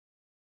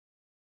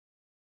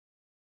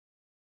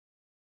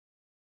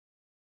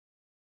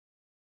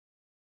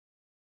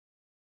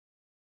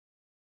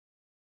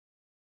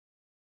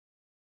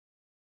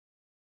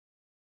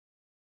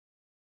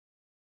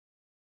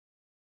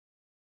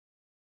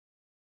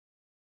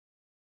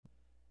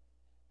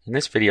In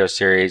this video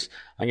series,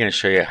 I'm going to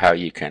show you how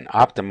you can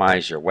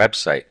optimize your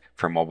website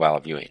for mobile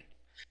viewing.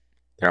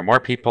 There are more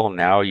people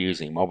now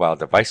using mobile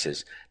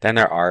devices than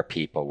there are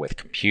people with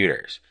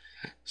computers.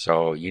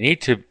 So you need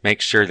to make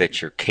sure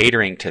that you're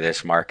catering to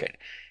this market.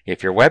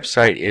 If your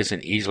website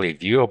isn't easily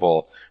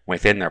viewable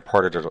within their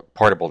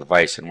portable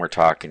device, and we're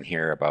talking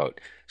here about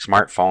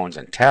smartphones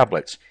and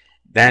tablets,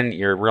 then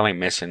you're really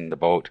missing the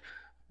boat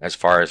as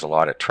far as a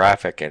lot of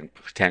traffic and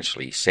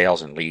potentially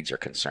sales and leads are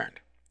concerned.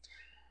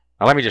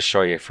 Now let me just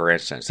show you, for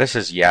instance, this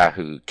is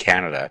Yahoo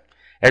Canada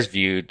as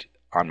viewed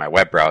on my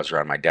web browser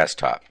on my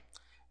desktop.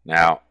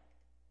 Now,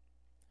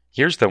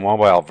 here's the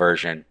mobile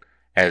version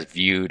as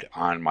viewed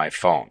on my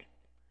phone.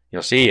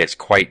 You'll see it's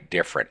quite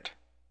different.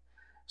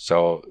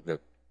 So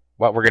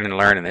what we're going to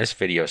learn in this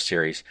video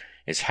series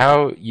is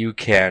how you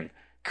can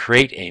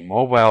create a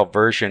mobile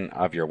version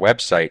of your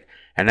website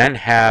and then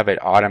have it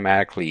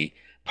automatically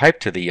pipe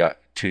to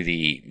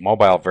the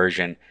mobile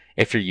version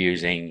if you're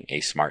using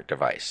a smart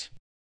device.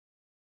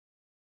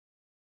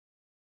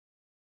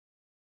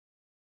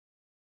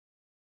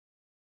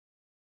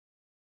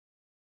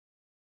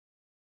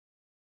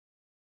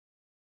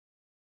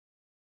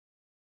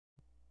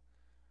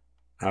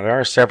 Now there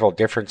are several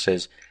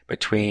differences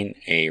between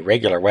a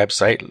regular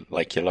website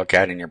like you look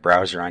at in your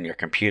browser on your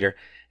computer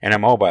and a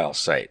mobile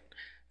site.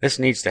 This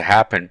needs to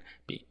happen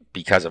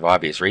because of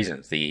obvious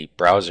reasons. The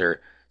browser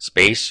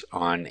space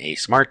on a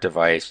smart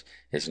device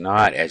is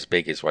not as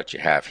big as what you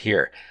have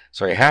here.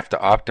 So you have to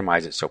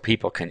optimize it so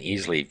people can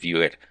easily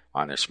view it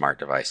on their smart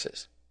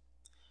devices.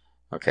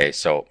 Okay,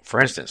 so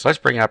for instance, let's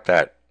bring up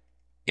that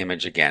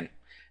image again.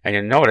 And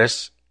you'll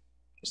notice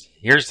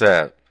here's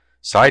the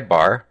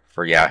sidebar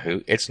for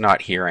Yahoo. It's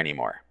not here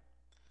anymore.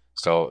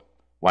 So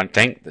one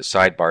thing, the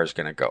sidebar is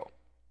going to go.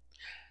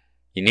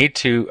 You need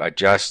to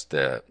adjust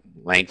the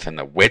length and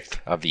the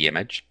width of the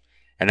image,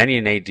 and then you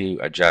need to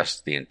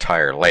adjust the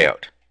entire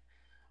layout.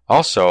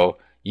 Also,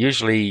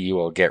 usually you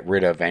will get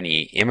rid of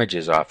any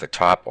images off the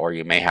top, or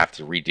you may have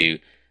to redo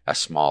a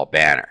small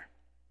banner.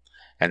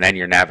 And then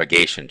your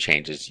navigation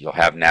changes. You'll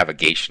have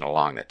navigation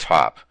along the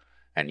top,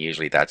 and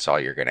usually that's all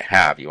you're going to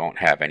have. You won't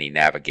have any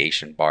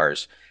navigation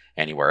bars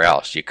anywhere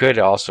else. You could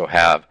also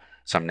have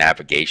some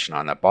navigation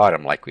on the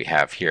bottom like we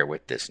have here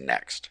with this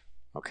next.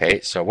 Okay,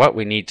 so what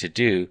we need to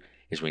do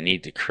is we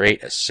need to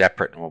create a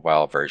separate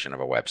mobile version of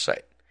a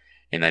website.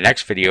 In the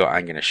next video,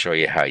 I'm going to show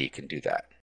you how you can do that.